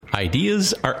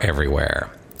Ideas are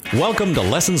everywhere. Welcome to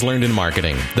Lessons Learned in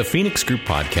Marketing, the Phoenix Group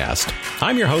podcast.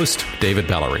 I'm your host, David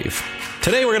Bellarive.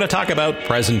 Today we're going to talk about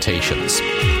presentations.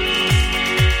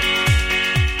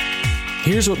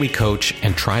 Here's what we coach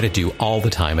and try to do all the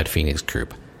time at Phoenix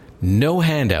Group. No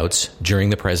handouts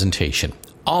during the presentation.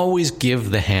 Always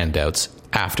give the handouts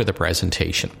after the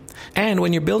presentation. And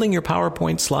when you're building your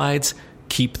PowerPoint slides,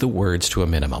 keep the words to a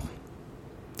minimum.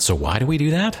 So why do we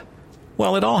do that?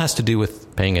 Well, it all has to do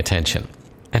with paying attention.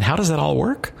 And how does that all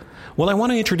work? Well, I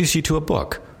want to introduce you to a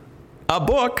book. A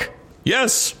book?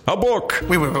 Yes, a book.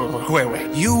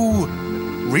 Wait. You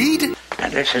read?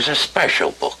 And this is a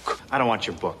special book. I don't want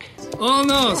your book. Oh,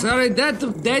 no, sorry.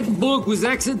 That book was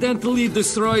accidentally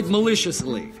destroyed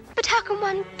maliciously. But how can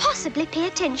one possibly pay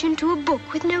attention to a book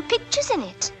with no pictures in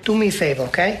it? Do me a favor,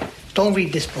 okay? Don't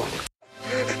read this book.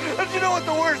 And you know what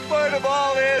the worst part of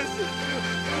all is?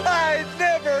 I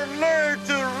never learned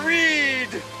to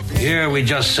read. Here we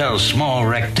just sell small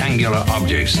rectangular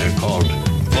objects. They're called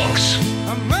books.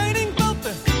 I'm writing about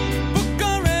the book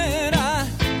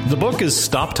already. The book is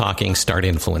Stop Talking, Start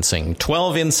Influencing.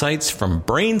 12 insights from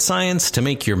brain science to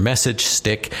make your message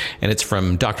stick. And it's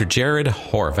from Dr. Jared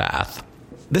Horvath.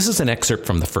 This is an excerpt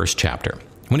from the first chapter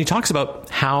when he talks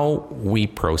about how we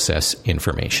process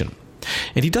information.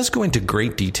 And he does go into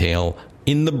great detail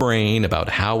in the brain about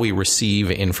how we receive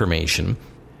information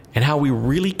and how we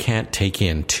really can't take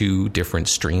in two different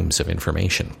streams of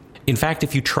information. In fact,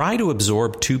 if you try to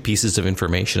absorb two pieces of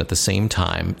information at the same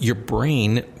time, your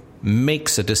brain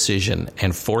makes a decision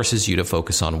and forces you to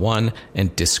focus on one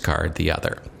and discard the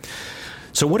other.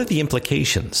 So what are the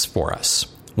implications for us?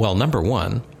 Well, number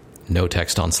one, no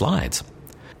text on slides.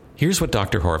 Here's what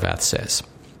Dr. Horvath says.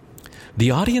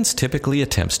 The audience typically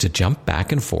attempts to jump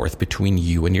back and forth between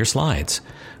you and your slides,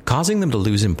 causing them to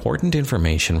lose important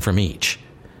information from each.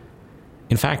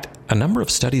 In fact, a number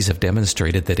of studies have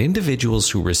demonstrated that individuals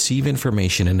who receive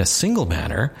information in a single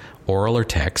manner, oral or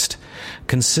text,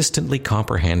 consistently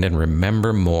comprehend and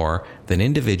remember more than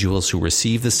individuals who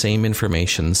receive the same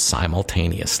information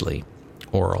simultaneously,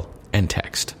 oral and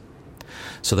text.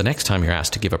 So the next time you're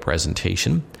asked to give a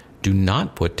presentation, do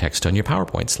not put text on your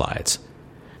PowerPoint slides.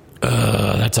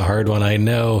 That's a hard one, I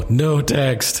know. No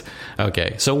text.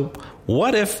 Okay, so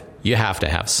what if you have to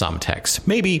have some text?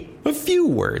 Maybe a few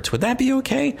words. Would that be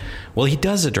okay? Well, he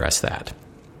does address that.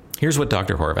 Here's what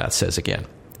Dr. Horvath says again.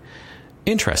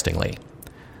 Interestingly,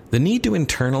 the need to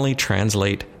internally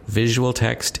translate visual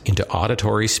text into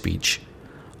auditory speech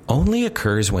only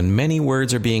occurs when many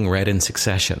words are being read in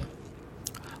succession,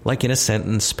 like in a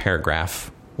sentence,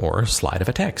 paragraph, or slide of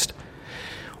a text.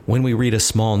 When we read a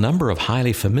small number of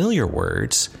highly familiar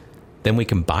words, then we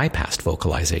can bypass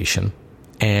vocalization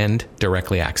and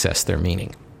directly access their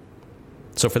meaning.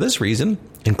 So for this reason,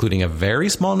 including a very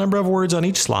small number of words on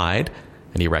each slide,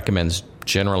 and he recommends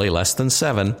generally less than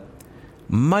 7,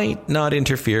 might not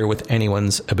interfere with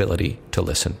anyone's ability to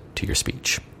listen to your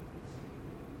speech.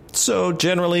 So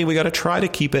generally, we got to try to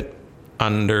keep it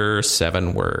under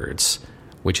 7 words,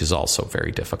 which is also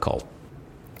very difficult.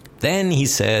 Then he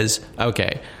says,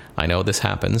 okay, I know this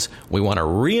happens. We want to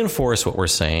reinforce what we're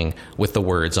saying with the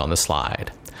words on the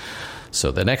slide.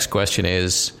 So the next question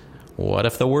is, what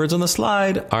if the words on the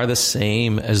slide are the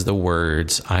same as the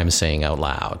words I'm saying out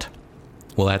loud?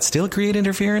 Will that still create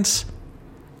interference?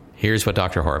 Here's what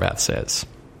Dr. Horvath says.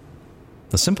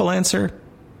 The simple answer,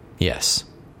 yes.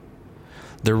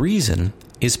 The reason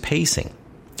is pacing.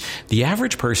 The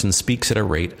average person speaks at a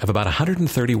rate of about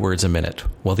 130 words a minute,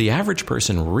 while the average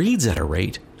person reads at a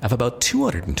rate of about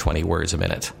 220 words a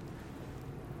minute.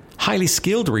 Highly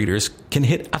skilled readers can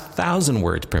hit 1,000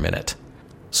 words per minute.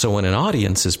 So when an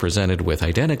audience is presented with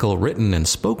identical written and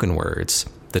spoken words,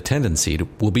 the tendency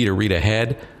will be to read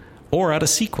ahead or out of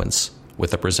sequence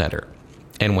with the presenter.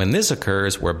 And when this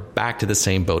occurs, we're back to the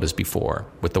same boat as before,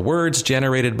 with the words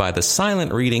generated by the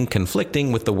silent reading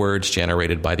conflicting with the words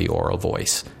generated by the oral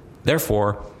voice.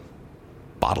 Therefore,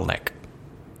 bottleneck.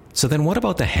 So then what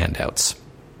about the handouts?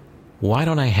 Why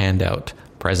don't I hand out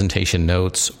presentation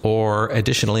notes or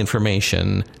additional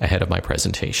information ahead of my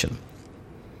presentation?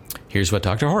 Here's what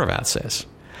Dr. Horvath says.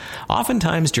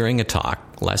 Oftentimes during a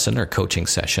talk, lesson, or coaching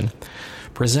session,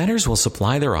 presenters will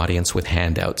supply their audience with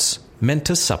handouts meant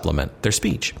to supplement their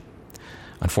speech.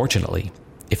 Unfortunately,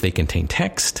 if they contain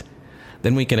text,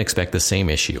 then we can expect the same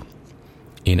issue.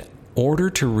 In order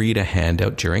to read a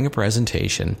handout during a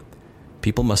presentation,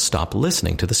 people must stop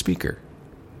listening to the speaker.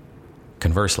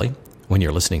 Conversely, when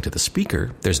you're listening to the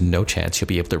speaker, there's no chance you'll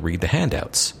be able to read the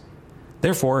handouts.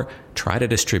 Therefore, try to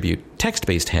distribute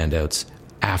text-based handouts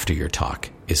after your talk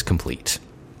is complete.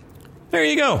 There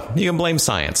you go. You can blame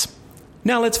science.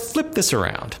 Now let's flip this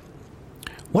around.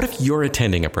 What if you're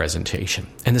attending a presentation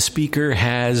and the speaker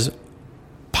has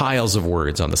piles of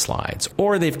words on the slides,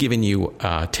 or they've given you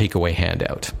a takeaway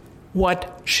handout?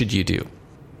 What should you do?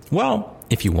 Well,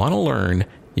 if you want to learn,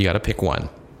 you got to pick one.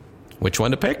 Which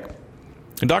one to pick?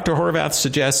 Dr. Horvath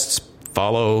suggests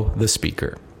follow the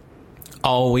speaker.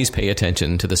 Always pay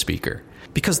attention to the speaker,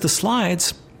 because the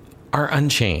slides are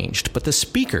unchanged, but the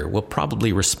speaker will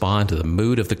probably respond to the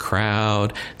mood of the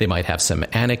crowd. They might have some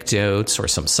anecdotes or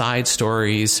some side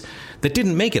stories that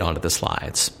didn't make it onto the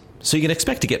slides. So you can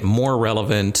expect to get more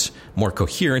relevant, more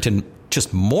coherent, and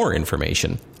just more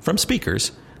information from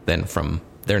speakers than from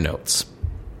their notes.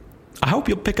 I hope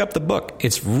you'll pick up the book.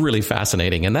 It's really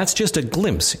fascinating, and that's just a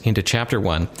glimpse into Chapter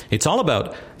 1. It's all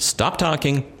about stop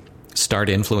talking, start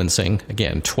influencing.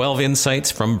 Again, 12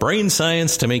 insights from brain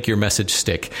science to make your message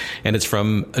stick. And it's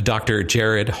from Dr.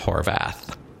 Jared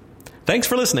Horvath. Thanks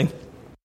for listening.